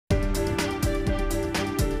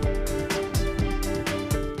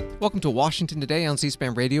Welcome to Washington Today on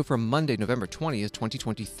C-SPAN Radio for Monday, November 20th,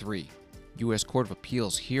 2023. U.S. Court of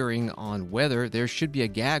Appeals hearing on whether there should be a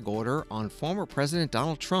gag order on former President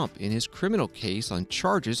Donald Trump in his criminal case on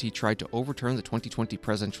charges he tried to overturn the 2020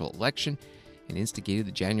 presidential election and instigated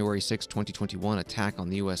the January 6, 2021 attack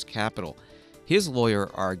on the U.S. Capitol. His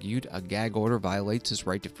lawyer argued a gag order violates his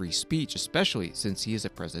right to free speech, especially since he is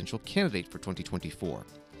a presidential candidate for 2024.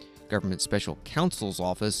 Government Special Counsel's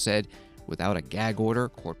office said without a gag order,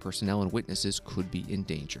 court personnel and witnesses could be in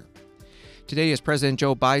danger. Today is President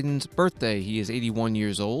Joe Biden's birthday. He is 81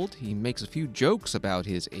 years old. He makes a few jokes about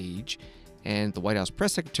his age, and the White House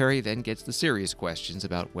press secretary then gets the serious questions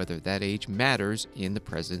about whether that age matters in the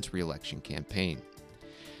president's reelection campaign.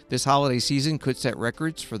 This holiday season could set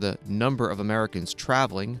records for the number of Americans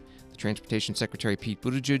traveling. The Transportation Secretary Pete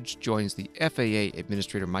Buttigieg joins the FAA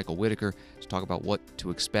Administrator Michael Whitaker to talk about what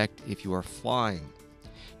to expect if you are flying.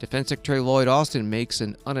 Defense Secretary Lloyd Austin makes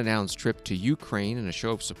an unannounced trip to Ukraine in a show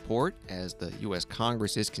of support as the U.S.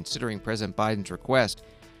 Congress is considering President Biden's request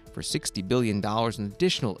for $60 billion in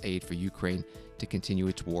additional aid for Ukraine to continue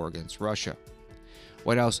its war against Russia.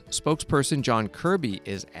 White House spokesperson John Kirby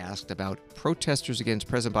is asked about protesters against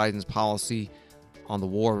President Biden's policy on the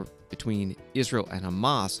war between Israel and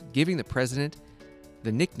Hamas, giving the president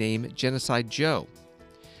the nickname Genocide Joe.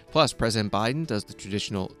 Plus, President Biden does the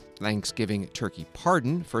traditional Thanksgiving turkey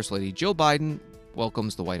pardon. First Lady Jill Biden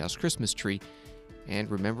welcomes the White House Christmas tree,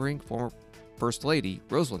 and remembering former First Lady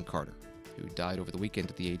Rosalynn Carter, who died over the weekend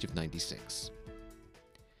at the age of 96.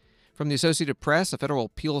 From the Associated Press, a federal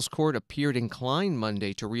appeals court appeared inclined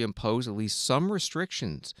Monday to reimpose at least some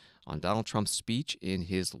restrictions on Donald Trump's speech in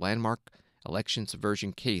his landmark election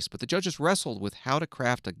subversion case, but the judges wrestled with how to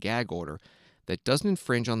craft a gag order that doesn't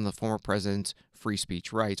infringe on the former president's free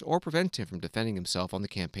speech rights or prevent him from defending himself on the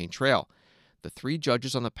campaign trail. The three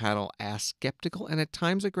judges on the panel asked skeptical and at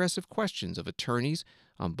times aggressive questions of attorneys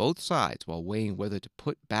on both sides while weighing whether to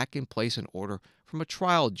put back in place an order from a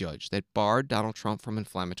trial judge that barred Donald Trump from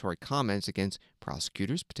inflammatory comments against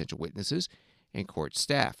prosecutors, potential witnesses, and court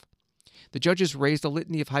staff. The judges raised a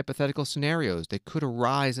litany of hypothetical scenarios that could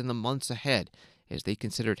arise in the months ahead as they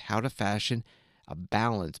considered how to fashion a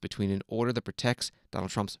balance between an order that protects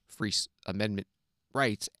Donald Trump's free amendment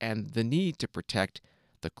rights and the need to protect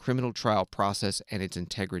the criminal trial process and its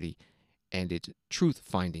integrity and its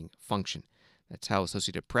truth-finding function. That's how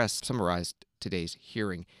Associated Press summarized today's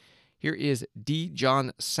hearing. Here is D.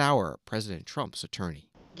 John Sauer, President Trump's attorney.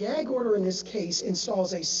 Gag order in this case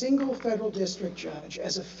installs a single federal district judge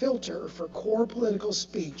as a filter for core political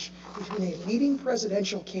speech between a leading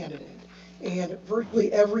presidential candidate and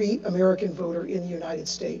virtually every American voter in the United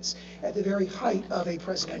States at the very height of a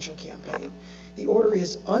presidential campaign. The order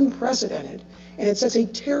is unprecedented, and it sets a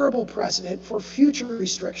terrible precedent for future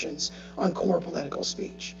restrictions on core political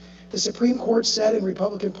speech. The Supreme Court said in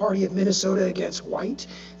Republican Party of Minnesota against White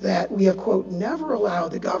that we have, quote, never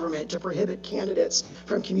allowed the government to prohibit candidates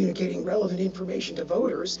from communicating relevant information to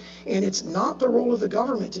voters, and it's not the role of the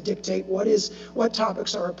government to dictate what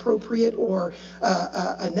topics are appropriate or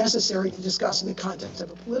necessary to discuss in the context of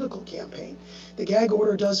a political campaign. The gag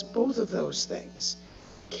order does both of those things.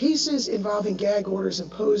 Cases involving gag orders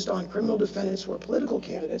imposed on criminal defendants who are political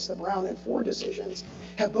candidates, the Brown and Ford decisions,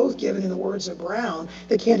 have both given, in the words of Brown,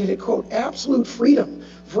 the candidate, quote, absolute freedom,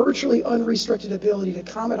 virtually unrestricted ability to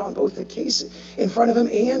comment on both the case in front of him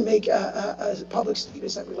and make public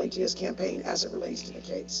statements that relate to his campaign as it relates to the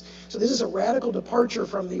case. So this is a radical departure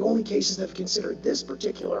from the only cases that have considered this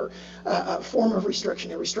particular form of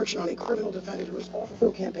restriction, a restriction on a criminal defendant who is also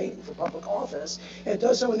campaigning for public office, and it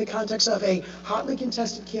does so in the context of a hotly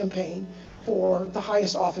contested campaign for the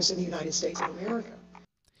highest office in the United States of America.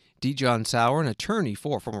 D. John Sauer, an attorney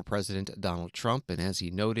for former President Donald Trump, and as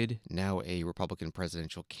he noted, now a Republican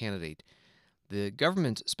presidential candidate. The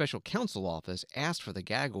government's special counsel office asked for the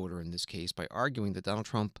gag order in this case by arguing that Donald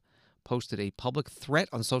Trump posted a public threat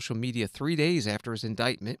on social media 3 days after his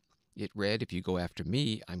indictment. It read, "If you go after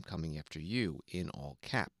me, I'm coming after you," in all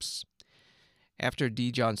caps. After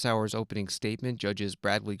D. John Sauer's opening statement, Judges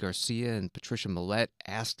Bradley Garcia and Patricia Millett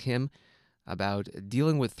asked him about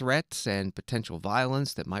dealing with threats and potential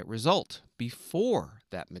violence that might result before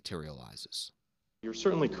that materializes. You're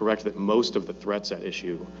certainly correct that most of the threats at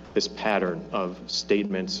issue, this pattern of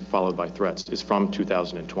statements followed by threats, is from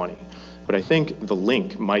 2020. But I think the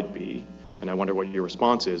link might be, and I wonder what your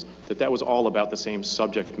response is, that was all about the same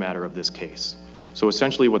subject matter of this case. So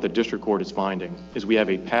essentially what the district court is finding is we have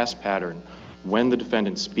a past pattern. When the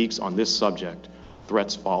defendant speaks on this subject,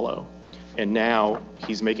 threats follow. And now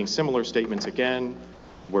he's making similar statements again.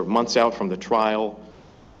 We're months out from the trial.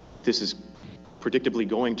 This is predictably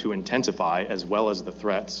going to intensify as well as the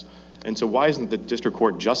threats. And so why isn't the district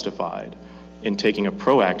court justified in taking a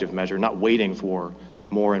proactive measure, not waiting for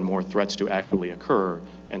more and more threats to actually occur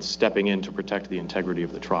and stepping in to protect the integrity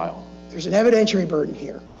of the trial? There's an evidentiary burden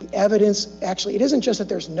here. The evidence, actually, it isn't just that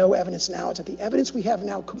there's no evidence now, it's that the evidence we have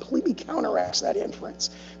now completely counteracts that inference,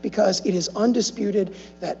 because it is undisputed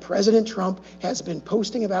that President Trump has been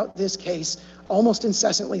posting about this case almost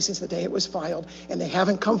incessantly since the day it was filed, and they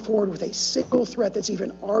haven't come forward with a single threat that's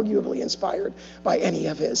even arguably inspired by any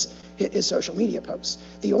of his social media posts.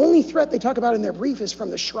 The only threat they talk about in their brief is from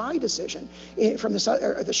the Schrei decision, from the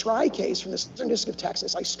Schrei case from the Southern District of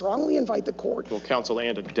Texas. I strongly invite the court. Well, counsel,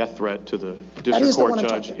 and a death threat to the district court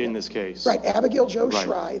judge in this case. Right, Abigail Jo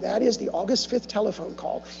Schrei. That is the August 5th telephone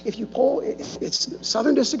call. If you poll, it's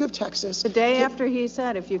Southern District of Texas. The day after he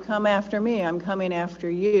said, if you come after me, I'm coming after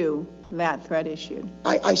you, that threat issued.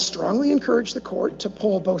 I strongly encourage the court to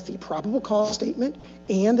pull both the probable cause statement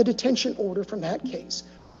and the detention order from that case,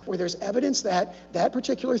 where there's evidence that that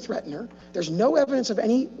particular threatener, there's no evidence of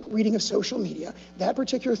any reading of social media. That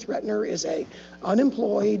particular threatener is a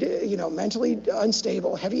unemployed, mentally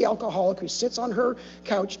unstable, heavy alcoholic who sits on her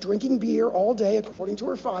couch drinking beer all day, according to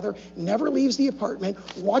her father, never leaves the apartment,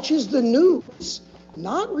 watches the news,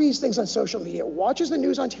 not reads things on social media, watches the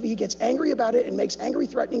news on TV, gets angry about it, and makes angry,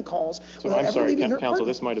 threatening calls. So I'm sorry, counsel,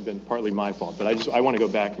 this might have been partly my fault, but I want to go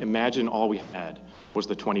back. Imagine all we had was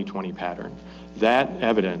the 2020 pattern. That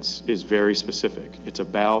evidence is very specific. It's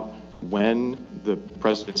about when the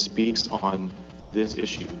president speaks on this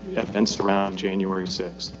issue, events around January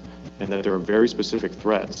 6th, and that there are very specific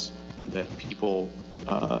threats that people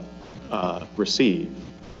receive.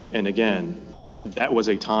 And again, that was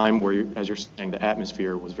a time where, as you're saying, the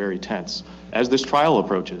atmosphere was very tense. As this trial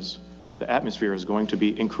approaches, the atmosphere is going to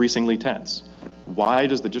be increasingly tense. Why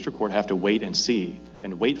does the district court have to wait and see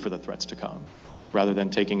and wait for the threats to come, rather than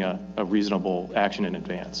taking a reasonable action in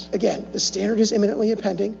advance? Again, the standard is imminently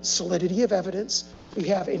impending, solidity of evidence. We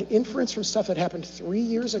have an inference from stuff that happened 3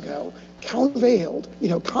 years ago, countervailed,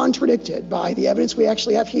 contradicted by the evidence we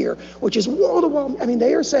actually have here, which is wall to wall. I mean,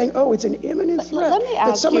 they are saying, oh, it's an imminent threat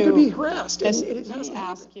that someone could be harassed. And it hasn't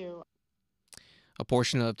happened. A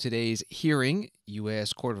portion of today's hearing,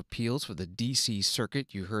 U.S. Court of Appeals for the D.C.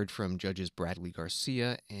 Circuit. You heard from Judges Bradley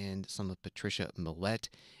Garcia and some of Patricia Millett,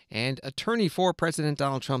 and attorney for President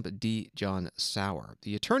Donald Trump, D. John Sauer.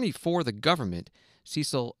 The attorney for the government,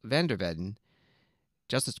 Cecil Vanderveden,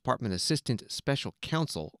 Justice Department Assistant Special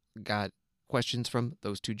Counsel, got questions from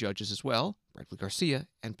those two judges as well, Bradley Garcia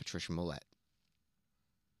and Patricia Millett.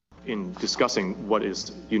 In discussing what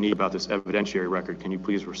is unique about this evidentiary record, can you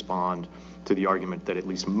please respond to the argument that at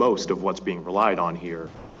least most of what's being relied on here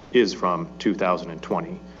is from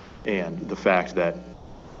 2020, and the fact that,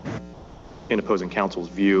 in opposing counsel's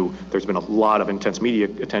view, there's been a lot of intense media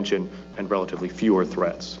attention and relatively fewer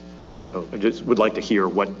threats? So I just would like to hear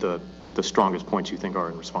what the strongest points you think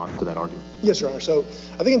are in response to that argument. Yes, Your Honor. So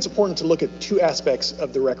I think it's important to look at two aspects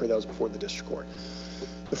of the record that was before the district court.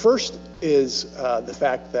 The first is the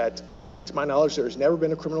fact that, to my knowledge, there has never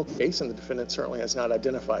been a criminal case, and the defendant certainly has not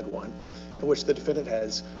identified one, in which the defendant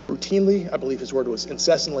has routinely, I believe his word was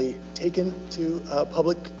incessantly, taken to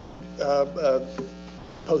public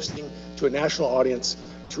posting to a national audience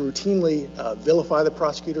to routinely vilify the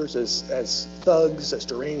prosecutors as thugs, as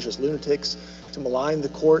deranged, as lunatics, to malign the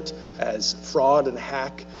court as fraud and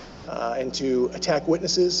hack, and to attack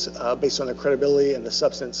witnesses based on their credibility and the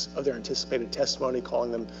substance of their anticipated testimony,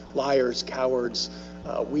 calling them liars, cowards,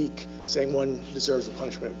 weak, saying one deserves the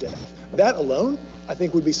punishment of death. That alone, I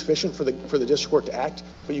think, would be sufficient for the district court to act.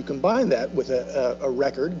 But you combine that with a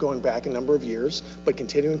record going back a number of years, but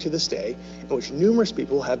continuing to this day, in which numerous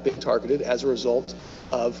people have been targeted as a result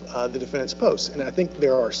of the defendant's posts. And I think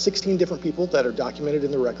there are 16 different people that are documented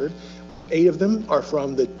in the record. 8 of them are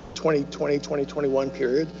from the 2020-2021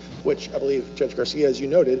 period, which I believe, Judge Garcia, as you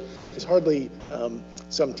noted, is hardly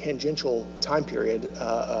some tangential time period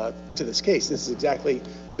to this case. This is exactly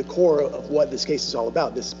the core of what this case is all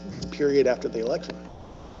about, this period after the election.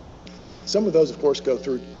 Some of those, of course, go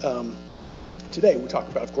through today. We talk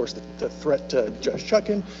about, of course, the threat to Judge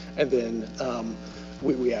Chutkan, and then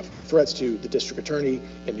we have threats to the district attorney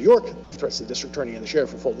in New York, threats to the district attorney and the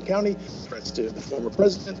sheriff of Fulton County, threats to the former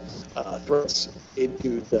president, threats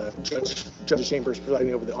to the judge chambers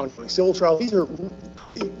presiding over the ongoing civil trial. These are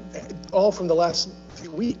all from the last few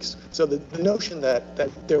weeks. So the notion that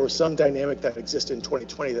there was some dynamic that existed in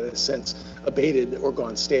 2020 that has since abated or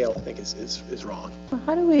gone stale, I think is wrong.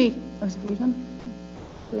 How do we,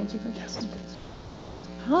 yes.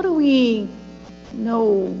 How do we know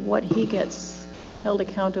what he gets held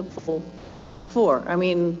accountable for. I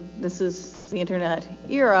mean, this is the internet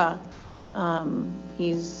era.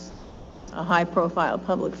 He's a high-profile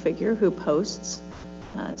public figure who posts.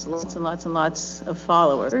 It's lots and lots and lots of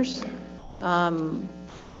followers.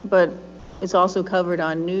 But it's also covered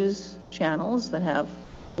on news channels that have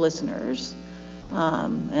listeners,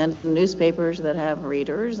 and newspapers that have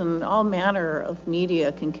readers, and all manner of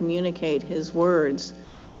media can communicate his words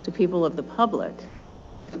to people of the public.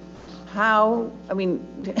 How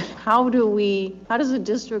does a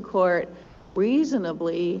district court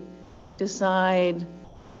reasonably decide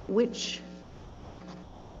which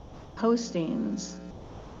postings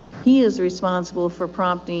he is responsible for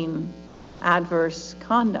prompting adverse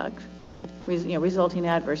conduct, resulting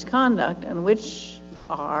adverse conduct, and which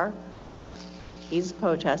are he's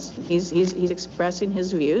protesting, he's expressing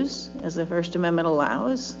his views as the First Amendment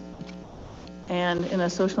allows, and in a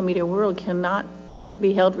social media world cannot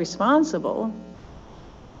be held responsible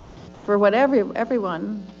for what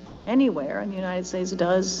everyone anywhere in the United States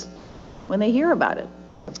does when they hear about it?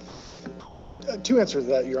 Two answers to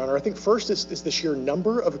that, Your Honor. I think first is the sheer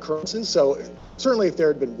number of occurrences. So certainly if there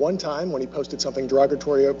had been one time when he posted something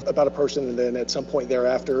derogatory about a person, and then at some point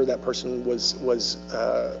thereafter that person was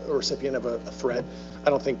a recipient of a threat, I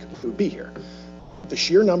don't think we would be here. The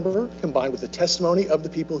sheer number, combined with the testimony of the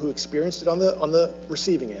people who experienced it on the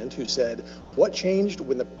receiving end, who said what changed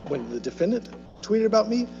when the defendant tweeted about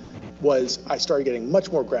me, was I started getting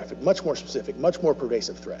much more graphic, much more specific, much more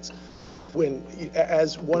pervasive threats. When,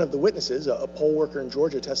 as one of the witnesses, a poll worker in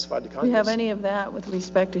Georgia, testified to Congress. Do you have any of that with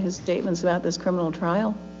respect to his statements about this criminal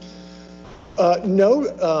trial?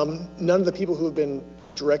 No, none of the people who have been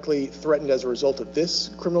directly threatened as a result of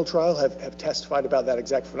this criminal trial have testified about that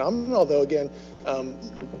exact phenomenon, although again,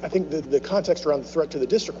 I think the context around the threat to the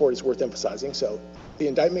district court is worth emphasizing. So the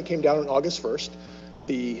indictment came down on August 1st.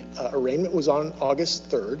 The arraignment was on August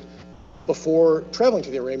 3rd. Before traveling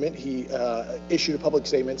to the arraignment, he issued a public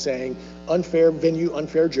statement saying, unfair venue,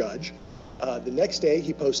 unfair judge. The next day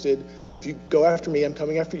he posted, if you go after me, I'm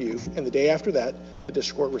coming after you. And the day after that, the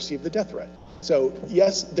district court received the death threat. So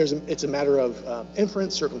yes, it's a matter of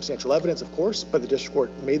inference, circumstantial evidence, of course, but the district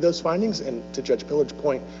court made those findings. And to Judge Pillard's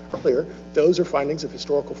point earlier, those are findings of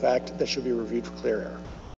historical fact that should be reviewed for clear error.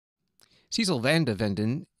 Cecil Van de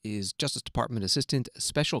Venden is Justice Department Assistant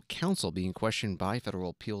Special Counsel being questioned by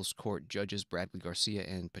Federal Appeals Court Judges Bradley Garcia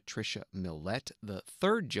and Patricia Millett. The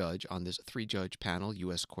third judge on this three-judge panel,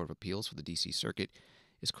 U.S. Court of Appeals for the D.C. Circuit,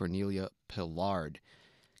 is Cornelia Pillard.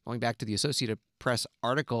 Going back to the Associated Press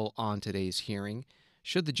article on today's hearing,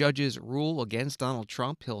 should the judges rule against Donald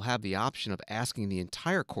Trump, he'll have the option of asking the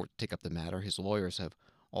entire court to take up the matter. His lawyers have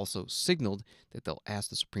also signaled that they'll ask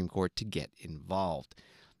the Supreme Court to get involved.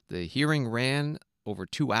 The hearing ran over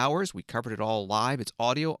 2 hours. We covered it all live. It's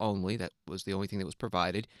audio only. That was the only thing that was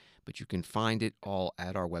provided, but you can find it all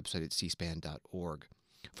at our website at cspan.org.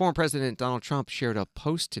 Former President Donald Trump shared a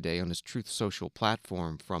post today on his Truth Social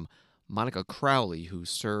platform from Monica Crowley, who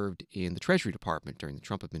served in the Treasury Department during the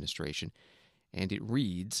Trump administration, and it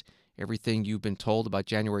reads, "Everything you've been told about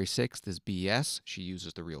January 6th is BS." She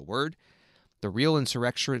uses the real word. "The real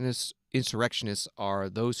insurrectionists are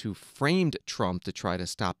those who framed Trump to try to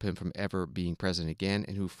stop him from ever being president again,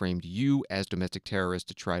 and who framed you as domestic terrorists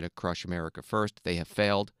to try to crush America first. They have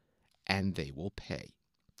failed, and they will pay."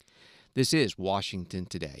 This is Washington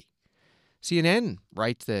Today. CNN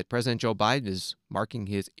writes that President Joe Biden is marking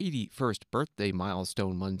his 81st birthday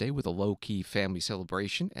milestone Monday with a low-key family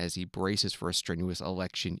celebration as he braces for a strenuous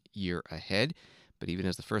election year ahead. But even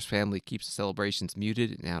as the first family keeps the celebrations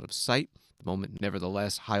muted and out of sight, the moment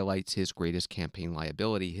nevertheless highlights his greatest campaign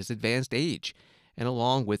liability, his advanced age, and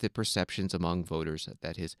along with it perceptions among voters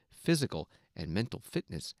that his physical and mental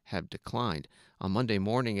fitness have declined. On Monday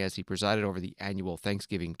morning, as he presided over the annual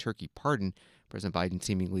Thanksgiving turkey pardon, President Biden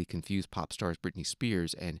seemingly confused pop stars Britney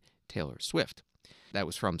Spears and Taylor Swift. That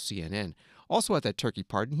was from CNN. Also at that turkey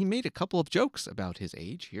pardon, he made a couple of jokes about his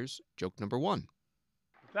age. Here's joke number one.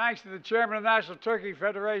 Thanks to the chairman of the National Turkey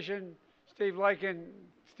Federation, Steve Lykin,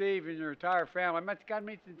 Steve and your entire family. I got to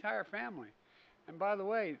meet the entire family. And by the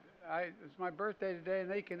way, it's my birthday today, and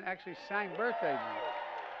they can actually sing birthday music.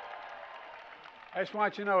 I just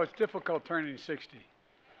want you to know it's difficult turning 60.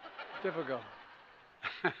 It's difficult.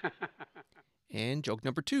 And joke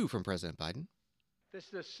number two from President Biden. This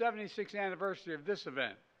is the 76th anniversary of this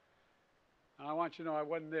event. And I want you to know I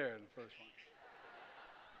wasn't there in the first one.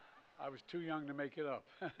 I was too young to make it up.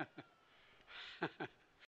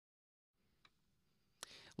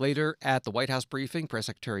 Later at the White House briefing, Press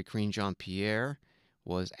Secretary Karine Jean-Pierre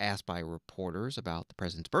was asked by reporters about the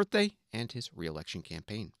president's birthday and his reelection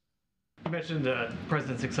campaign. You mentioned the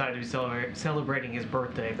president's excited to be celebrating his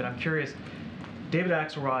birthday, but I'm curious, David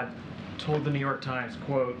Axelrod told the New York Times,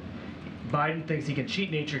 quote, Biden thinks he can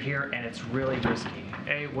cheat nature here and it's really risky.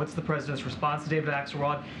 A, what's the president's response to David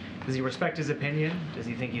Axelrod? Does he respect his opinion? Does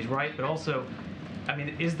he think he's right? But also, I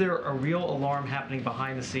mean, is there a real alarm happening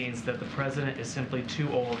behind the scenes that the president is simply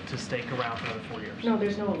too old to stake around for another 4 years? No,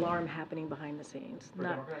 there's no alarm happening behind the scenes. For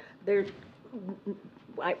Democrats?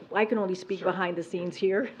 I can only speak behind the scenes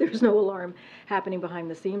here. There's no alarm happening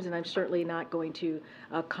behind the scenes, and I'm certainly not going to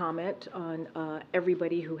comment on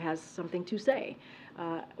everybody who has something to say.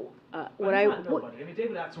 David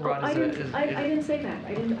Axelrod I didn't say that.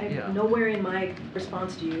 I nowhere in my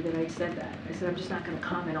response to you that I said that. I said I'm just not going to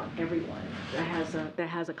comment on everyone that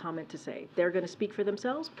has a comment to say. They're going to speak for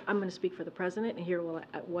themselves. I'm going to speak for the president, and here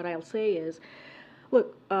what I'll say is,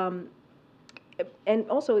 look. And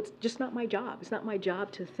also, it's just not my job. It's not my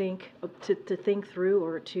job to think through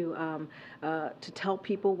or to tell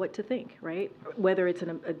people what to think, right? Whether it's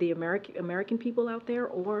the American people out there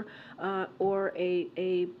or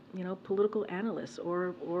a political analyst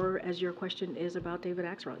or as your question is about David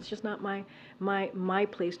Axelrod. It's just not my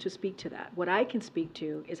place to speak to that. What I can speak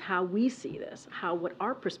to is how we see this, what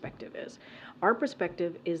our perspective is. Our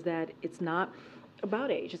perspective is that it's not about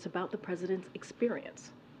age. It's about the president's experience.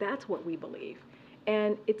 That's what we believe.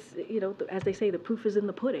 And it's, as they say, the proof is in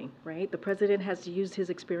the pudding, right? The president has used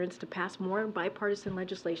his experience to pass more bipartisan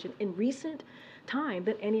legislation in recent time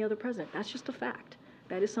than any other president. That's just a fact.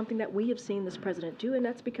 That is something that we have seen this president do, and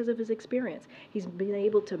that's because of his experience. He's been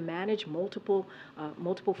able to manage multiple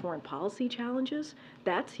foreign policy challenges.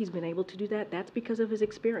 He's been able to do that. That's because of his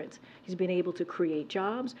experience. He's been able to create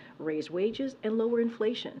jobs, raise wages, and lower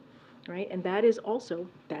inflation. Right, and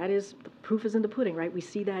the proof is in the pudding, right? We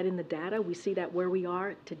see that in the data. We see that where we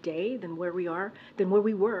are today than where we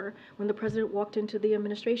were when the president walked into the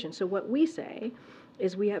administration. So what we say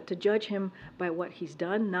is we have to judge him by what he's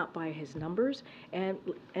done, not by his numbers. And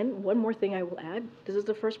one more thing I will add: this is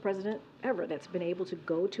the first president ever that's been able to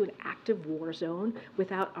go to an active war zone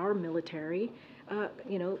without our military,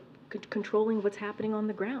 controlling what's happening on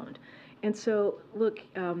the ground. And so, look,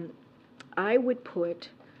 I would put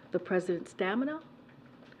the president's stamina,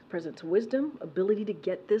 the president's wisdom, ability to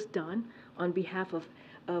get this done on behalf of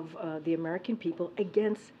the American people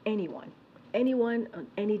against anyone on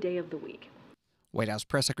any day of the week. White House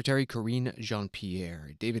Press Secretary Karine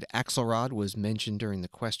Jean-Pierre. David Axelrod was mentioned during the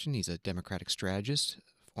question. He's a Democratic strategist,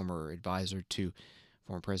 former advisor to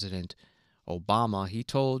former President Obama. He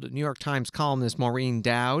told New York Times columnist Maureen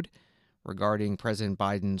Dowd regarding President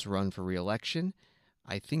Biden's run for re-election,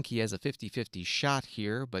 I think he has a 50-50 shot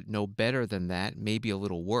here, but no better than that, maybe a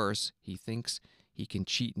little worse. He thinks he can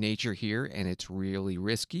cheat nature here, and it's really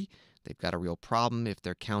risky. They've got a real problem if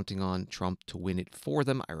they're counting on Trump to win it for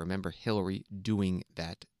them. I remember Hillary doing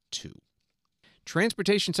that too.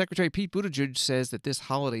 Transportation Secretary Pete Buttigieg says that this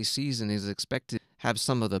holiday season is expected to have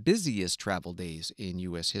some of the busiest travel days in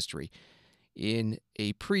U.S. history. In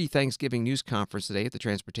a pre-Thanksgiving news conference today at the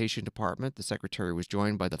Transportation Department, the Secretary was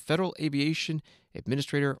joined by the Federal Aviation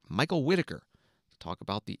Administrator Michael Whitaker to talk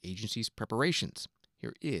about the agency's preparations.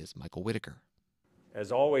 Here is Michael Whitaker.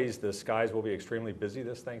 As always, the skies will be extremely busy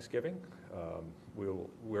this Thanksgiving.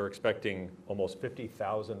 We're expecting almost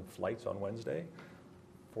 50,000 flights on Wednesday.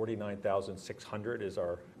 49,600 is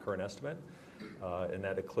our current estimate, and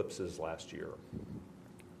that eclipses last year.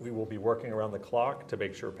 We will be working around the clock to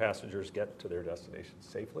make sure passengers get to their destinations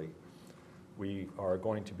safely. We are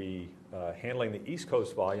going to be handling the East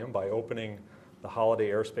Coast volume by opening the Holiday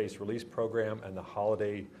Airspace Release Program and the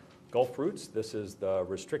Holiday Gulf routes. This is the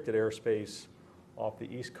restricted airspace off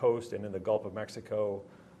the East Coast and in the Gulf of Mexico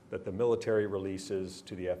that the military releases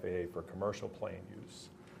to the FAA for commercial plane use.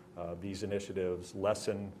 These initiatives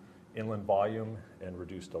lessen inland volume and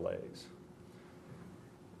reduce delays.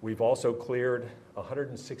 We've also cleared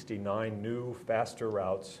 169 new faster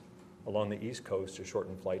routes along the East Coast to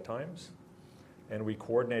shorten flight times. And we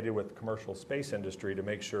coordinated with the commercial space industry to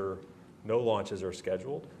make sure no launches are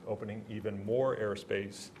scheduled, opening even more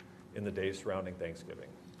airspace in the days surrounding Thanksgiving.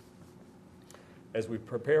 As we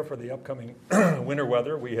prepare for the upcoming winter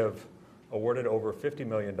weather, we have awarded over $50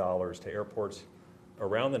 million to airports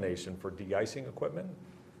around the nation for de-icing equipment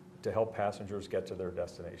to help passengers get to their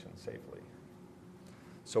destinations safely.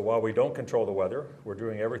 So while we don't control the weather, we're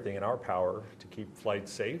doing everything in our power to keep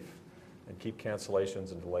flights safe and keep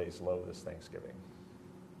cancellations and delays low this Thanksgiving.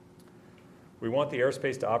 We want the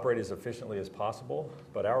airspace to operate as efficiently as possible,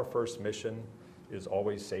 but our first mission is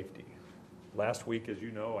always safety. Last week, as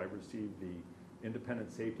you know, I received the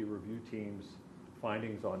independent safety review team's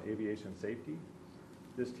findings on aviation safety.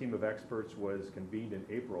 This team of experts was convened in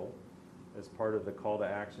April as part of the call to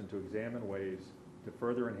action to examine ways to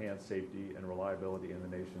further enhance safety and reliability in the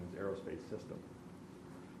nation's aerospace system.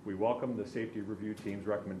 We welcome the safety review team's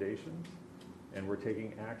recommendations, and we're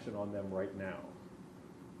taking action on them right now.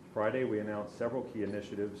 Friday, we announced several key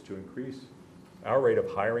initiatives to increase our rate of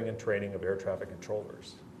hiring and training of air traffic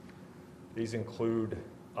controllers. These include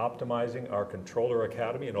optimizing our Controller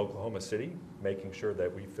Academy in Oklahoma City, making sure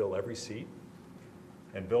that we fill every seat,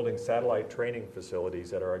 and building satellite training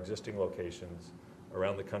facilities at our existing locations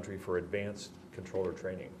around the country for advanced controller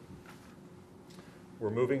training. We're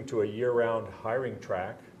moving to a year-round hiring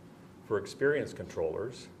track for experienced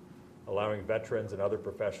controllers, allowing veterans and other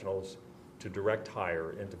professionals to direct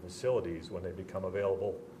hire into facilities when they become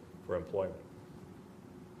available for employment.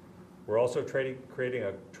 We're also creating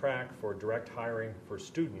a track for direct hiring for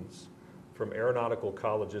students from aeronautical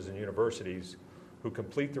colleges and universities who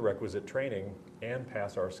complete the requisite training and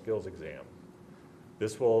pass our skills exam.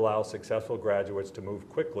 This will allow successful graduates to move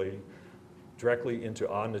quickly directly into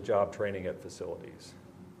on-the-job training at facilities.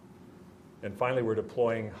 And finally, we're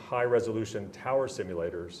deploying high-resolution tower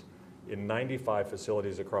simulators in 95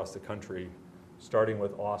 facilities across the country, starting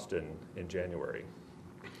with Austin in January.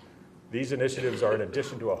 These initiatives are in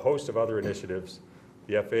addition to a host of other initiatives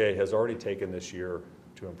the FAA has already taken this year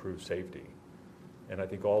to improve safety. And I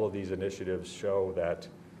think all of these initiatives show that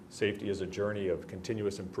safety is a journey of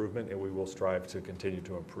continuous improvement, and we will strive to continue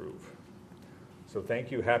to improve. So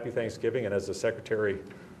thank you, happy Thanksgiving, and as the Secretary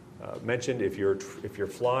mentioned, if you're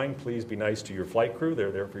flying, please be nice to your flight crew.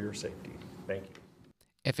 They're there for your safety. Thank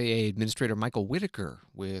you. FAA Administrator Michael Whitaker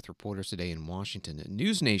with reporters today in Washington.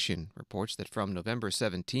 News Nation reports that from November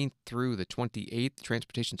 17th through the 28th, the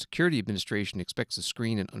Transportation Security Administration expects to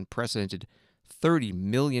screen an unprecedented 30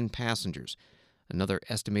 million passengers. Another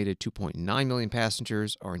estimated 2.9 million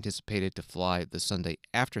passengers are anticipated to fly the Sunday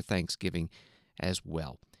after Thanksgiving as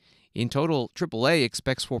well. In total, AAA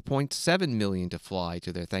expects 4.7 million to fly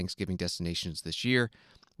to their Thanksgiving destinations this year,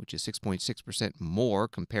 which is 6.6% more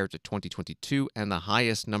compared to 2022 and the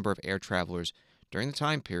highest number of air travelers during the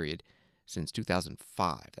time period since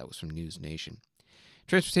 2005. That was from News Nation.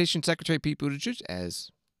 Transportation Secretary Pete Buttigieg, as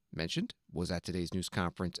mentioned, was at today's news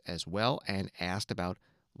conference as well and asked about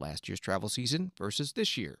last year's travel season versus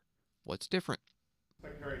this year. What's different?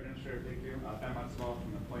 Secretary Administrator, thank you. Ben Mutzvall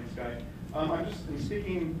from the Plain Sky. I'm just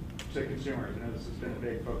speaking to consumers. I know this has been a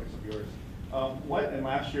big focus of yours. And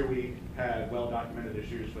last year we had well-documented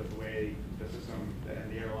issues with the way the system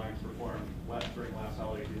and the airlines performed during last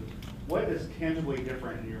holiday season. What is tangibly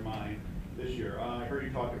different in your mind this year? I heard you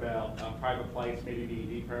talk about private flights maybe being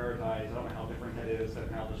deprioritized. I don't know how different that is than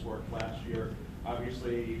how this worked last year.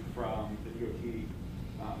 Obviously, from the DOT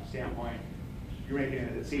standpoint, you're making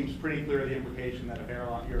it seems pretty clear the implication that if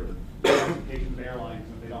your expectations of airlines,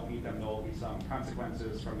 if they don't meet them, there will be some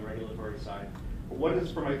consequences from the regulatory side. But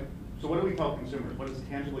so what do we tell consumers? What is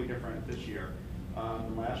tangibly different this year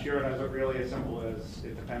than last year? And is it really as simple as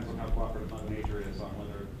it depends on how cooperative Mother Nature is on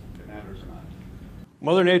whether it matters or not?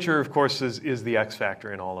 Mother Nature, of course, is the X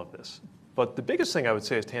factor in all of this. But the biggest thing I would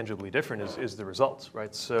say is tangibly different is the results,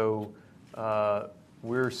 right? So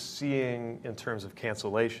we're seeing, in terms of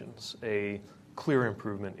cancellations, a clear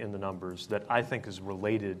improvement in the numbers that I think is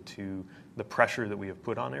related to the pressure that we have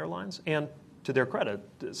put on airlines and, to their credit,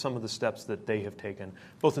 some of the steps that they have taken,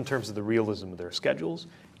 both in terms of the realism of their schedules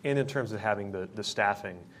and in terms of having the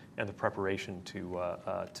staffing and the preparation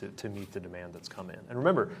to meet the demand that's come in. And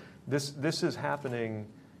remember, this is happening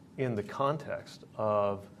in the context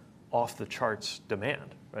of off-the-charts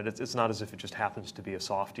demand, right? It's not as if it just happens to be a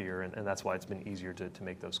soft year, and that's why it's been easier to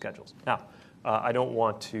make those schedules. Now, I don't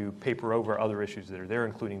want to paper over other issues that are there,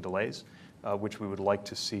 including delays, which we would like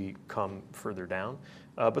to see come further down.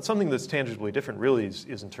 But something that's tangibly different really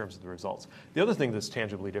is in terms of the results. The other thing that's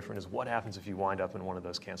tangibly different is what happens if you wind up in one of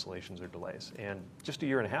those cancellations or delays. And just a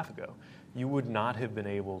year and a half ago, you would not have been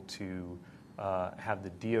able to have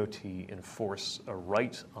the DOT enforce a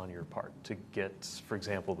right on your part to get, for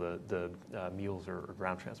example, the meals or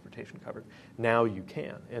ground transportation covered. Now you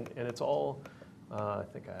can. And it's all, I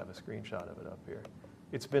think I have a screenshot of it up here.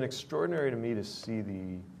 It's been extraordinary to me to see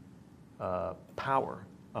the power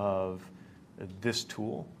of this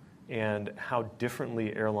tool and how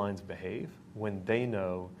differently airlines behave when they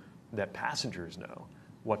know that passengers know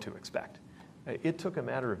what to expect. It took a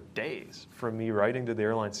matter of days from me writing to the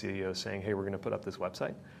airline CEO saying, hey, we're going to put up this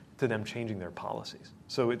website, to them changing their policies.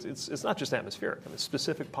 So it's not just atmospheric. I mean,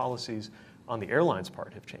 specific policies on the airline's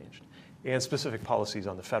part have changed, and specific policies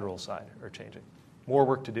on the federal side are changing. more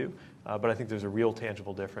work to do, but I think there's a real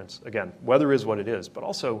tangible difference. Again, weather is what it is, but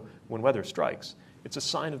also when weather strikes, it's a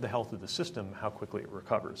sign of the health of the system how quickly it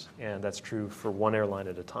recovers. And that's true for one airline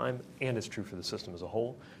at a time, and it's true for the system as a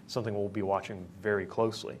whole, something we'll be watching very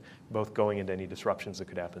closely, both going into any disruptions that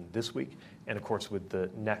could happen this week, and of course with the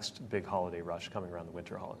next big holiday rush coming around the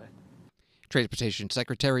winter holiday. Transportation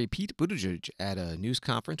Secretary Pete Buttigieg at a news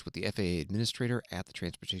conference with the FAA administrator at the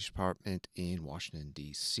Transportation Department in Washington,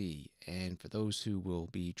 D.C. And for those who will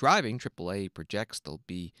be driving, AAA projects there'll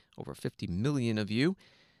be over 50 million of you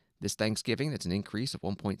this Thanksgiving. That's an increase of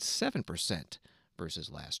 1.7%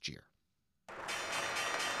 versus last year.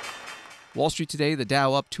 Wall Street today, the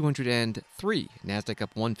Dow up 203, NASDAQ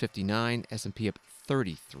up 159, S&P up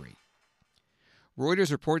 33.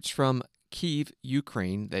 Reuters reports from Kyiv,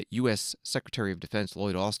 Ukraine, that U.S. Secretary of Defense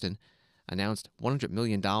Lloyd Austin announced $100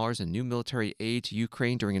 million in new military aid to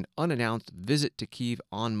Ukraine during an unannounced visit to Kyiv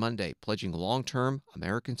on Monday, pledging long-term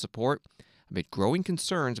American support amid growing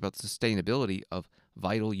concerns about the sustainability of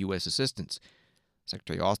vital U.S. assistance.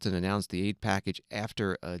 Secretary Austin announced the aid package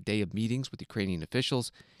after a day of meetings with Ukrainian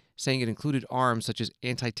officials, saying it included arms such as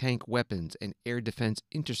anti-tank weapons and air defense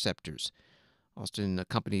interceptors. Austin,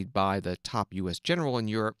 accompanied by the top U.S. general in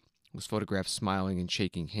Europe, was photographed smiling and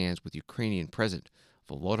shaking hands with Ukrainian President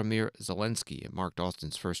Volodymyr Zelensky. It marked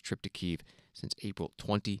Austin's first trip to Kyiv since April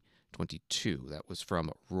 2022. That was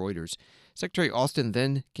from Reuters. Secretary Austin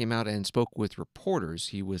then came out and spoke with reporters.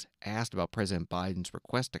 He was asked about President Biden's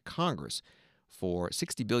request to Congress for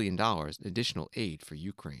 $60 billion in additional aid for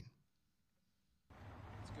Ukraine.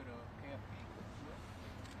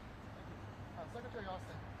 Secretary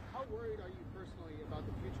Austin, how worried are you personally about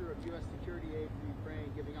the future of U.S. security aid for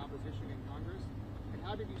Ukraine giving opposition in Congress? And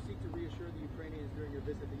how did you seek to reassure the Ukrainians during your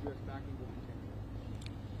visit that U.S. backing will continue?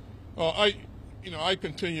 Well, I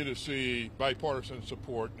continue to see bipartisan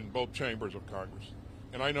support in both chambers of Congress.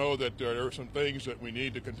 And I know that there are some things that we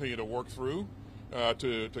need to continue to work through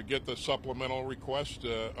to get the supplemental request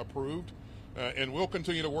approved. And we'll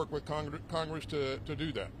continue to work with Congress to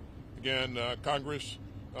do that. Again, Congress,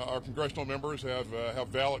 our congressional members have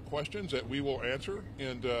valid questions that we will answer.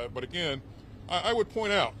 And but again, I would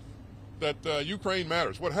point out that Ukraine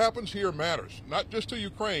matters. What happens here matters, not just to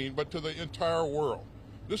Ukraine, but to the entire world.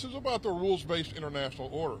 This is about the rules-based international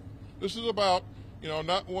order. This is about,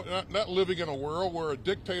 not living in a world where a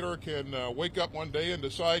dictator can wake up one day and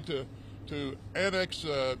decide to annex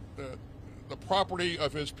the property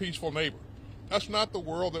of his peaceful neighbor. That's not the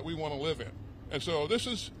world that we want to live in. And so this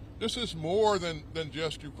is more than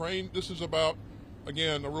just Ukraine. This is about,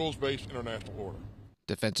 again, the rules-based international order.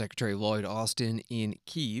 Defense Secretary Lloyd Austin in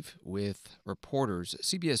Kyiv with reporters.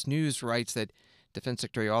 CBS News writes that Defense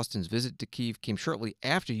Secretary Austin's visit to Kyiv came shortly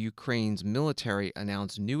after Ukraine's military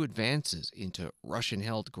announced new advances into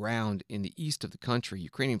Russian-held ground in the east of the country.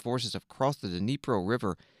 Ukrainian forces have crossed the Dnipro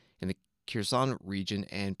River in the Kherson region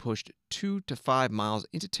and pushed 2 to 5 miles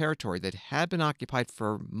into territory that had been occupied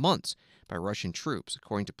for months by Russian troops,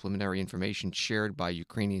 according to preliminary information shared by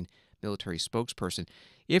Ukrainian military spokesperson.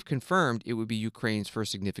 If confirmed, it would be Ukraine's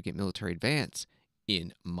first significant military advance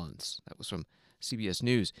in months. That was from CBS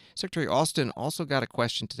News. Secretary Austin also got a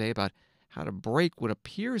question today about how to break what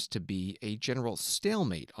appears to be a general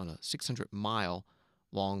stalemate on a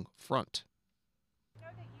 600-mile-long front. I know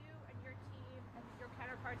that you and your team and your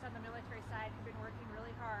counterparts on the military side have been working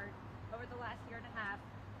really hard over the last year and a half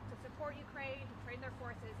to support Ukraine, to train their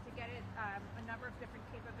forces, to get it a number of different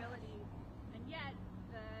capabilities, and yet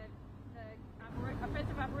the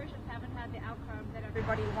offensive operations haven't had the outcome that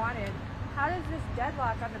everybody wanted. How does this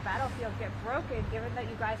deadlock on the battlefield get broken, given that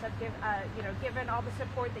you guys have given all the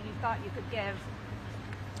support that you thought you could give?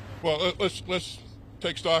 Well, let's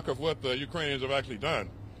take stock of what the Ukrainians have actually done.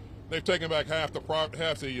 They've taken back half the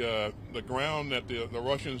ground that the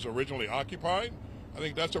Russians originally occupied. I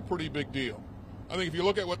think that's a pretty big deal. I think if you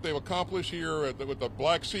look at what they've accomplished here with the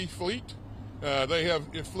Black Sea Fleet, they have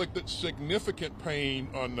inflicted significant pain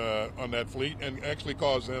on that fleet and actually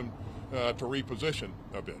caused them to reposition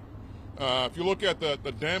a bit. If you look at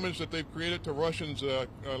the damage that they've created to Russians'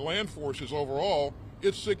 land forces overall,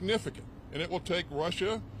 it's significant, and it will take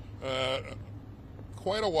Russia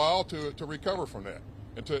quite a while to recover from that,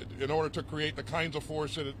 and in order to create the kinds of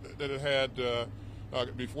force that it had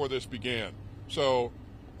before this began. So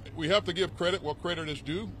we have to give credit what credit is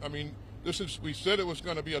due. I mean, we said it was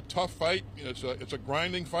going to be a tough fight. It's a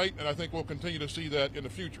grinding fight, and I think we'll continue to see that in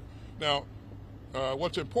the future. Now,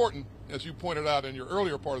 what's important, as you pointed out in your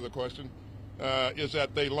earlier part of the question, is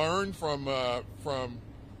that they learn from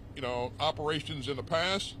operations in the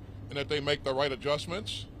past, and that they make the right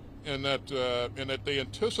adjustments, and that they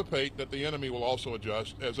anticipate that the enemy will also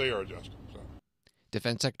adjust as they are adjusting. So.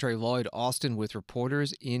 Defense Secretary Lloyd Austin with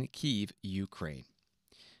reporters in Kyiv, Ukraine.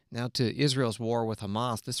 Now to Israel's war with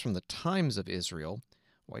Hamas. This from the Times of Israel.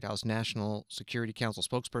 White House National Security Council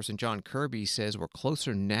spokesperson John Kirby says we're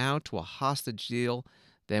closer now to a hostage deal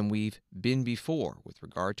than we've been before with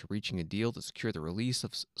regard to reaching a deal to secure the release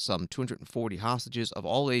of some 240 hostages of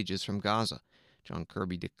all ages from Gaza. John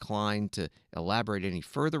Kirby declined to elaborate any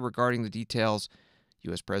further regarding the details.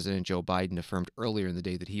 U.S. President Joe Biden affirmed earlier in the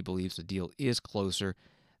day that he believes the deal is closer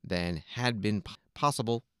than had been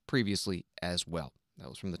possible previously as well. That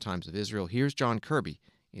was from the Times of Israel. Here's John Kirby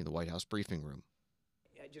in the White House briefing room.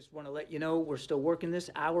 I just want to let you know we're still working this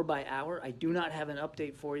hour by hour. I do not have an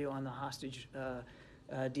update for you on the hostage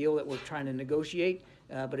deal that we're trying to negotiate.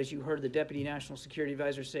 But as you heard the Deputy National Security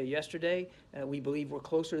Advisor say yesterday, we believe we're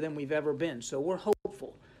closer than we've ever been. So we're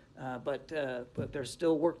hopeful. But there's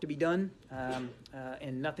still work to be done,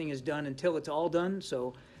 and nothing is done until it's all done.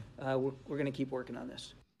 So we're going to keep working on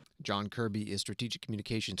this. John Kirby is Strategic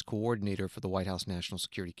Communications Coordinator for the White House National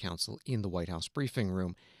Security Council in the White House briefing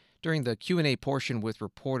room. During the Q&A portion with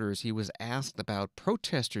reporters, he was asked about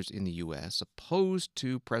protesters in the U.S. opposed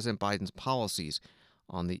to President Biden's policies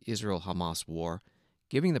on the Israel-Hamas war,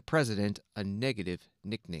 giving the president a negative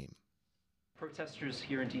nickname. Protesters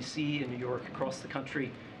here in D.C., in New York, across the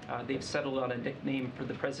country, they've settled on a nickname for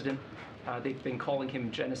the president. They've been calling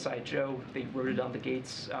him Genocide Joe. They wrote it on the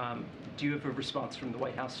gates. Do you have a response from the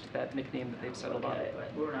White House to that nickname that they've settled on?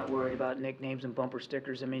 We're not worried about nicknames and bumper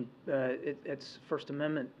stickers. I mean, it's First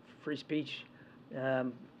Amendment, free speech.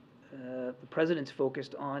 The president's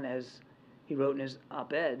focused on, as he wrote in his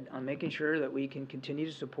op-ed, on making sure that we can continue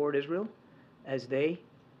to support Israel as they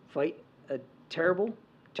fight a terrible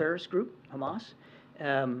terrorist group, Hamas,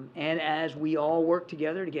 and as we all work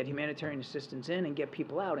together to get humanitarian assistance in and get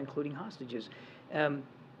people out, including hostages.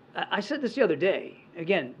 I said this the other day.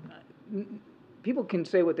 Again, people can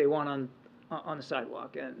say what they want on the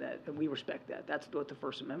sidewalk, and we respect that. That's what the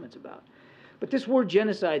First Amendment's about. But this word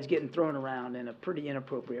genocide is getting thrown around in a pretty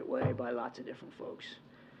inappropriate way by lots of different folks.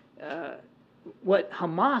 What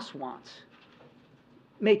Hamas wants,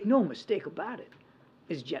 make no mistake about it,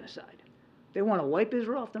 is genocide. They want to wipe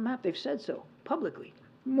Israel off the map. They've said so publicly,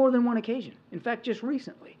 more than one occasion. In fact, just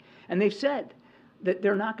recently. And they've said that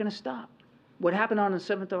they're not going to stop. What happened on the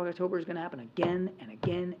 7th of October is going to happen again and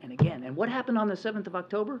again and again. And what happened on the 7th of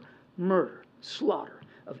October? Murder, slaughter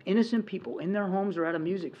of innocent people in their homes or at a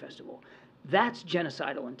music festival. That's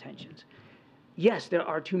genocidal intentions. Yes, there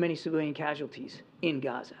are too many civilian casualties in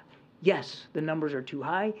Gaza. Yes, the numbers are too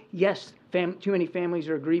high. Yes, too many families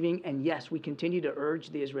are grieving. And yes, we continue to urge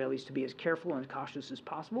the Israelis to be as careful and cautious as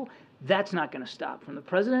possible. That's not going to stop, from the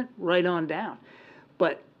president right on down.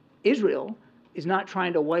 But Israel is not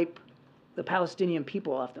trying to wipe the Palestinian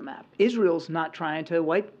people off the map. Israel's not trying to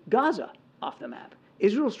wipe Gaza off the map.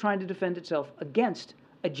 Israel's trying to defend itself against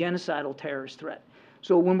a genocidal terrorist threat.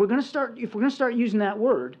 So when we're going to start, if we're going to start using that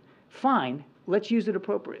word, fine, let's use it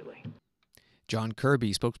appropriately. John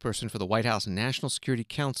Kirby, spokesperson for the White House National Security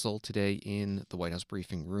Council, today in the White House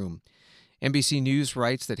briefing room. NBC News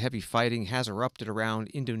writes that heavy fighting has erupted around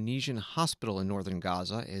Indonesian hospital in northern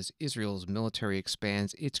Gaza as Israel's military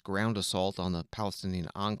expands its ground assault on the Palestinian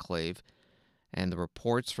enclave. And the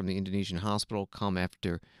reports from the Indonesian hospital come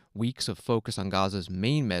after weeks of focus on Gaza's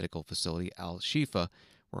main medical facility, Al-Shifa,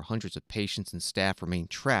 where hundreds of patients and staff remain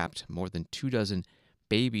trapped. More than 24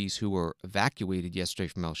 babies who were evacuated yesterday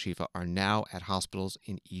from Al-Shifa are now at hospitals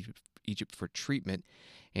in Egypt for treatment.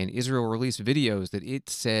 And Israel released videos that it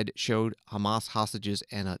said showed Hamas hostages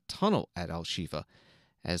and a tunnel at Al-Shifa,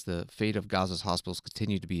 as the fate of Gaza's hospitals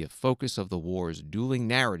continued to be a focus of the war's dueling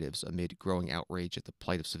narratives amid growing outrage at the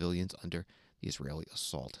plight of civilians under the Israeli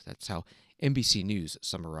assault. That's how NBC News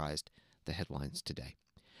summarized the headlines today.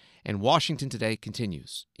 And Washington Today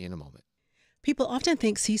continues in a moment. People often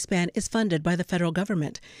think C-SPAN is funded by the federal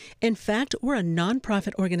government. In fact, we're a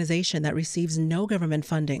nonprofit organization that receives no government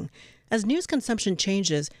funding. As news consumption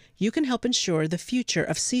changes, you can help ensure the future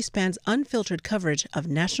of C-SPAN's unfiltered coverage of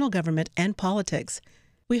national government and politics.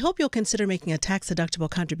 We hope you'll consider making a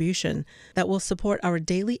tax-deductible contribution that will support our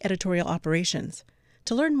daily editorial operations.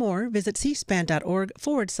 To learn more, visit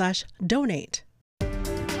cspan.org/donate.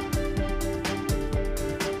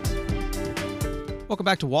 Welcome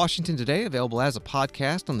back to Washington Today, available as a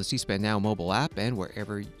podcast on the C-SPAN Now mobile app and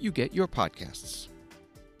wherever you get your podcasts.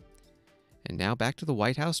 And now back to the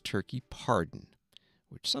White House turkey pardon,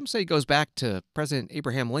 which some say goes back to President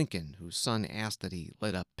Abraham Lincoln, whose son asked that he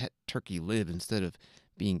let a pet turkey live instead of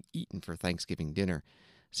being eaten for Thanksgiving dinner.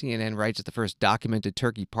 CNN writes that the first documented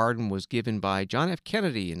turkey pardon was given by John F.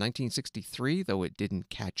 Kennedy in 1963, though it didn't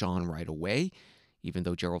catch on right away. Even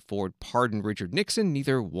though Gerald Ford pardoned Richard Nixon,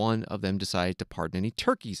 neither one of them decided to pardon any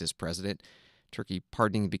turkeys as president. Turkey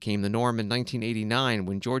pardoning became the norm in 1989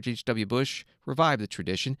 when George H.W. Bush revived the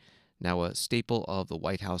tradition, now a staple of the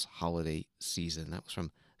White House holiday season. That was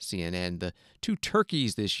from CNN. The two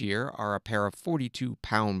turkeys this year are a pair of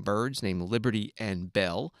 42-pound birds named Liberty and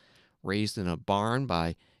Bell, raised in a barn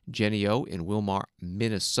by Jenny O in Wilmar,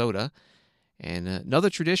 Minnesota. And another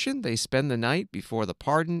tradition, they spend the night before the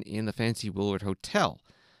pardon in the fancy Willard Hotel,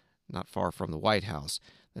 not far from the White House.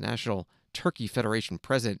 The National Turkey Federation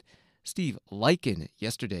president, Steve Lyken,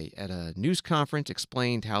 yesterday at a news conference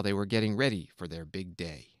explained how they were getting ready for their big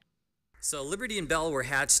day. So Liberty and Bell were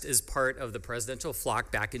hatched as part of the presidential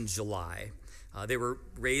flock back in July. They were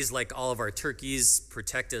raised like all of our turkeys,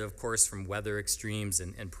 protected, of course, from weather extremes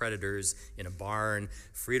and predators in a barn,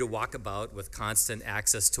 free to walk about with constant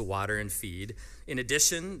access to water and feed. In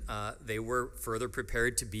addition, they were further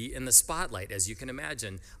prepared to be in the spotlight, as you can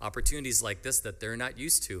imagine, opportunities like this that they're not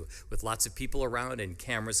used to, with lots of people around and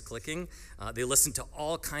cameras clicking. They listen to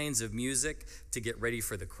all kinds of music to get ready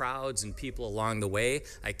for the crowds and people along the way.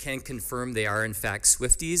 I can confirm they are, in fact,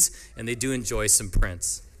 Swifties, and they do enjoy some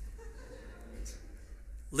Prince.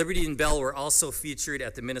 Liberty and Bell were also featured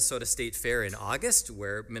at the Minnesota State Fair in August,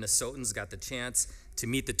 where Minnesotans got the chance to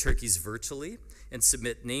meet the turkeys virtually and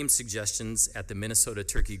submit name suggestions at the Minnesota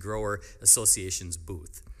Turkey Grower Association's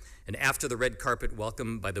booth. And after the red carpet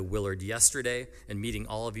welcome by the Willard yesterday and meeting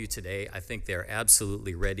all of you today, I think they're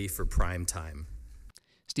absolutely ready for prime time.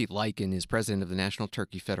 Steve Lyken is president of the National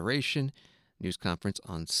Turkey Federation. News conference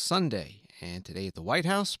on Sunday. And today at the White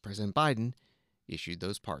House, President Biden issued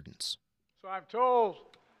those pardons. So I'm told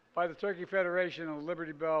by the Turkey Federation and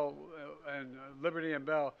Liberty and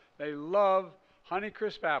Bell, they love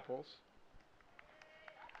Honeycrisp apples.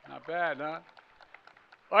 Not bad, huh?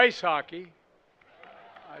 Ice hockey.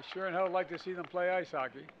 I sure in hell would like to see them play ice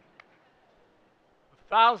hockey.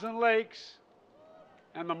 1,000 Lakes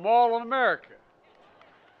and the Mall of America.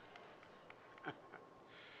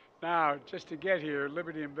 Now, just to get here,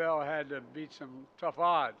 Liberty and Bell had to beat some tough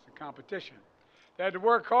odds in competition. They had to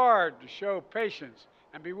work hard to show patience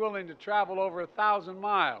and be willing to travel over 1,000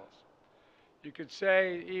 miles. You could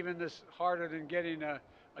say even this harder than getting a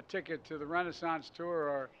ticket to the Renaissance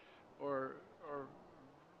tour or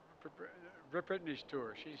Britney's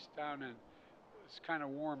tour. She's down in, it's kind of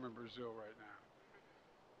warm in Brazil right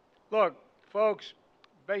now. Look, folks,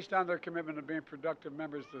 based on their commitment to being productive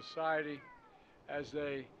members of society as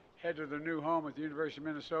they head to their new home at the University of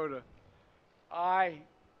Minnesota, going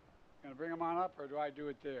to bring them on up, or do I do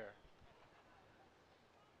it there?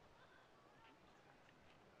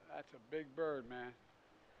 That's a big bird, man.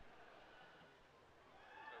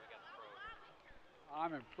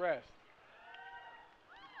 I'm impressed.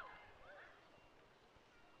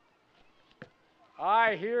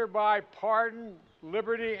 I hereby pardon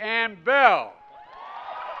Liberty and Bell.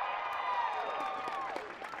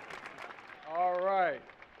 All right.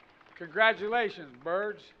 Congratulations,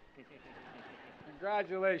 birds.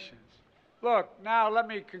 Congratulations. Look, now let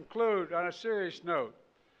me conclude on a serious note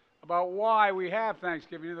about why we have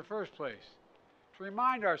Thanksgiving in the first place. To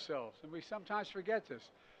remind ourselves, and we sometimes forget this,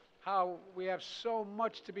 how we have so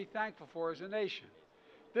much to be thankful for as a nation.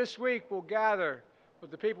 This week we'll gather with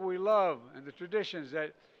the people we love and the traditions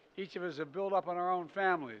that each of us have built up in our own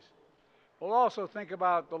families. We'll also think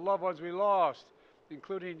about the loved ones we lost,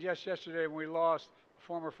 including just yesterday when we lost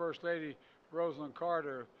former First Lady Rosalind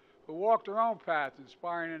Carter, who walked her own path,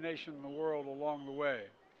 inspiring a nation and the world along the way.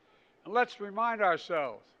 And let's remind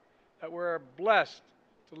ourselves that we're blessed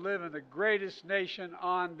to live in the greatest nation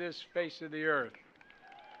on this face of the earth.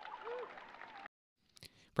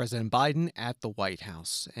 President Biden at the White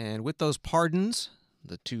House. And with those pardons,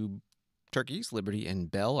 the two turkeys, Liberty and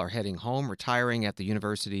Bell, are heading home, retiring at the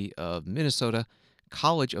University of Minnesota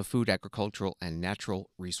College of Food, Agricultural, and Natural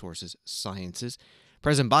Resources Sciences.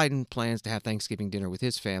 President Biden plans to have Thanksgiving dinner with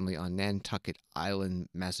his family on Nantucket Island,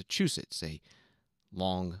 Massachusetts, a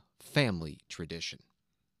long family tradition.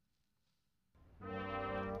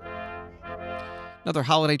 Another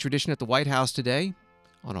holiday tradition at the White House today,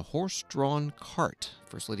 on a horse-drawn cart.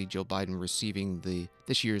 First Lady Jill Biden receiving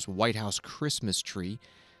this year's White House Christmas tree.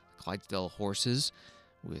 Clydesdale horses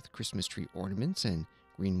with Christmas tree ornaments and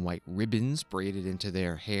green-white ribbons braided into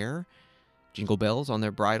their hair. Jingle bells on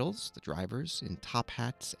their bridles, the drivers in top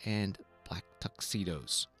hats and black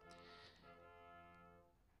tuxedos.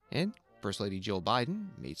 And First Lady Jill Biden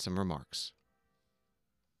made some remarks.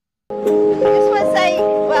 I just want to say,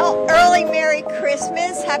 well, early Merry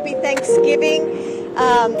Christmas, Happy Thanksgiving.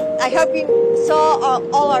 I hope you saw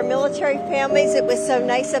all our military families. It was so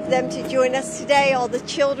nice of them to join us today, all the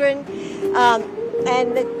children.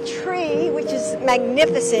 And the tree, which is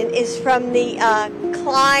magnificent, is from the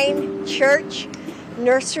Klein Church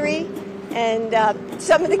Nursery. And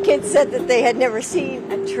some of the kids said that they had never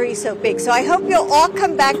seen a tree so big. So I hope you'll all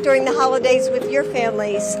come back during the holidays with your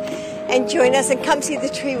families and join us and come see the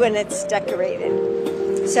tree when it's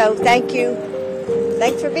decorated. So thank you.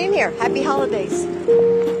 Thanks for being here. Happy holidays.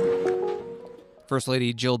 First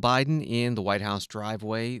Lady Jill Biden in the White House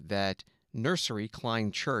driveway. That nursery,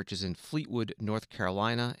 Klein Church, is in Fleetwood, North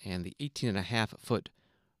Carolina, and the 18.5-foot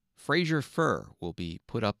Fraser fir will be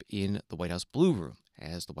put up in the White House Blue Room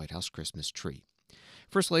as the White House Christmas tree.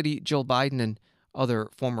 First Lady Jill Biden and other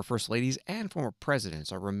former First Ladies and former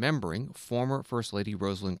presidents are remembering former First Lady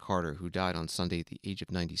Rosalynn Carter, who died on Sunday at the age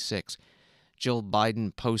of 96. Jill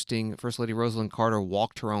Biden posting, First Lady Rosalynn Carter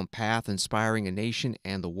walked her own path, inspiring a nation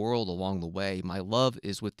and the world along the way. My love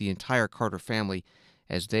is with the entire Carter family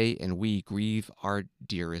as they and we grieve our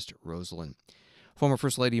dearest Rosalynn. Former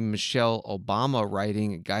First Lady Michelle Obama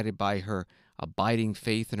writing, guided by her abiding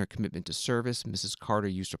faith and her commitment to service, Mrs. Carter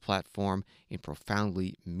used her platform in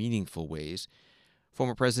profoundly meaningful ways.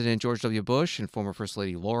 Former President George W. Bush and former First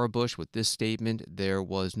Lady Laura Bush with this statement, there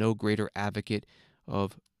was no greater advocate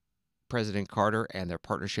of President Carter, and their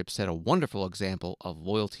partnership set a wonderful example of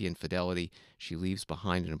loyalty and fidelity. She leaves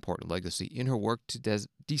behind an important legacy in her work to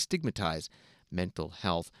destigmatize mental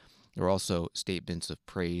health. There are also statements of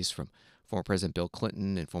praise from former President Bill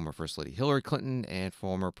Clinton and former First Lady Hillary Clinton and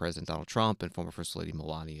former President Donald Trump and former First Lady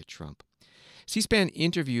Melania Trump. C-SPAN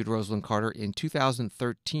interviewed Rosalynn Carter in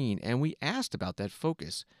 2013, and we asked about that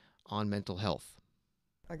focus on mental health.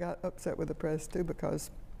 I got upset with the press, too,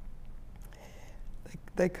 because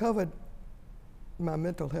they covered my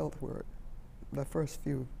mental health work the first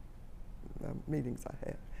few meetings I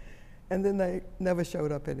had. And then they never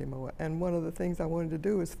showed up anymore. And one of the things I wanted to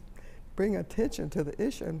do is bring attention to the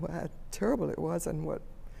issue and how terrible it was and what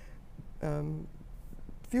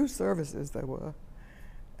few services there were.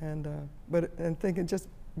 And thinking just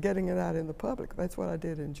getting it out in the public. That's what I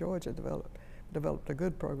did in Georgia, developed a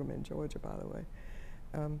good program in Georgia, by the way.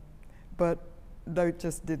 But they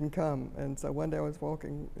just didn't come. And so one day I was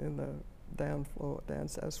walking in the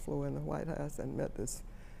downstairs floor in the White House and met this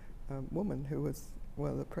woman who was one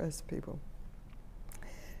of the press people.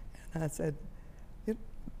 And I said, you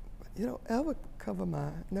don't ever cover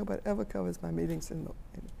nobody ever covers my meetings.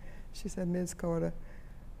 She said, Ms. Carter,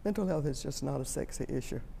 mental health is just not a sexy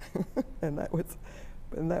issue. and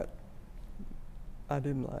that I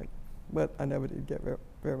didn't like, but I never did get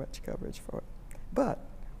very much coverage for it. But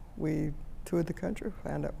we toured the country,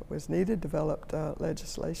 found out what was needed, developed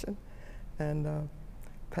legislation, and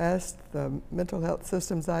passed the Mental Health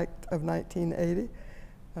Systems Act of 1980.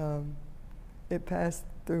 It passed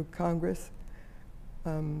through Congress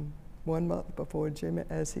 1 month before Jimmy,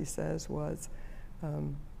 as he says, was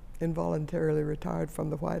involuntarily retired from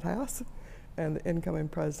the White House, and the incoming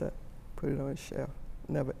president put it on his shelf,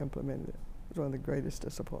 never implemented it. It was one of the greatest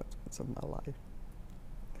disappointments of my life.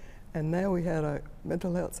 And now we had a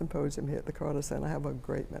mental health symposium here at the Carter Center. I have a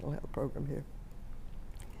great mental health program here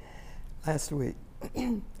last week.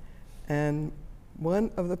 And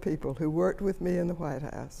one of the people who worked with me in the White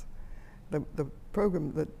House, the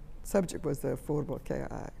program, the subject was the Affordable Care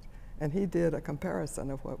Act. And he did a comparison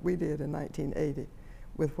of what we did in 1980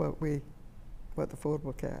 with what the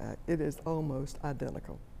Affordable Care Act. It is almost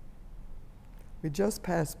identical. We just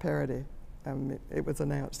passed parity. It was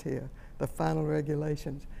announced here, the final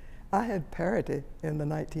regulations. I had parity in the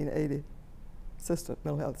 1980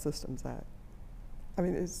 Mental Health Systems Act. I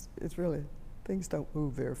mean, it's really, things don't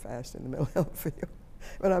move very fast in the mental health field.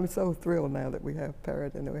 But I'm so thrilled now that we have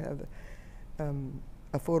parity and that we have the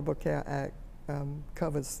Affordable Care Act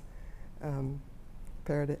covers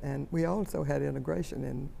parity. And we also had integration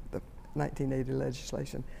in the 1980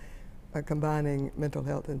 legislation, combining mental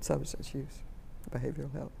health and substance use,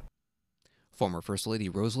 behavioral health. Former First Lady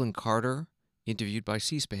Rosalynn Carter, interviewed by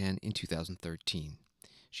C-SPAN in 2013.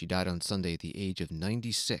 She died on Sunday at the age of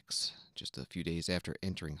 96, just a few days after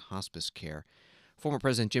entering hospice care. Former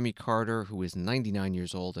President Jimmy Carter, who is 99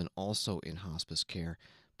 years old and also in hospice care,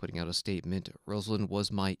 putting out a statement, Rosalynn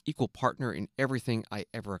was my equal partner in everything I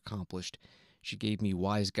ever accomplished. She gave me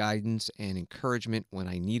wise guidance and encouragement when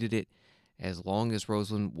I needed it. As long as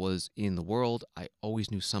Rosalynn was in the world, I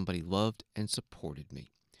always knew somebody loved and supported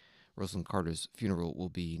me. Rosalynn Carter's funeral will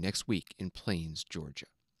be next week in Plains, Georgia.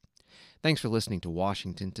 Thanks for listening to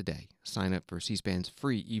Washington Today. Sign up for C-SPAN's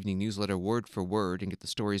free evening newsletter Word for Word and get the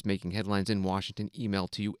stories making headlines in Washington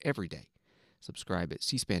emailed to you every day. Subscribe at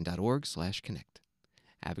cspan.org/connect.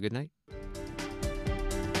 Have a good night.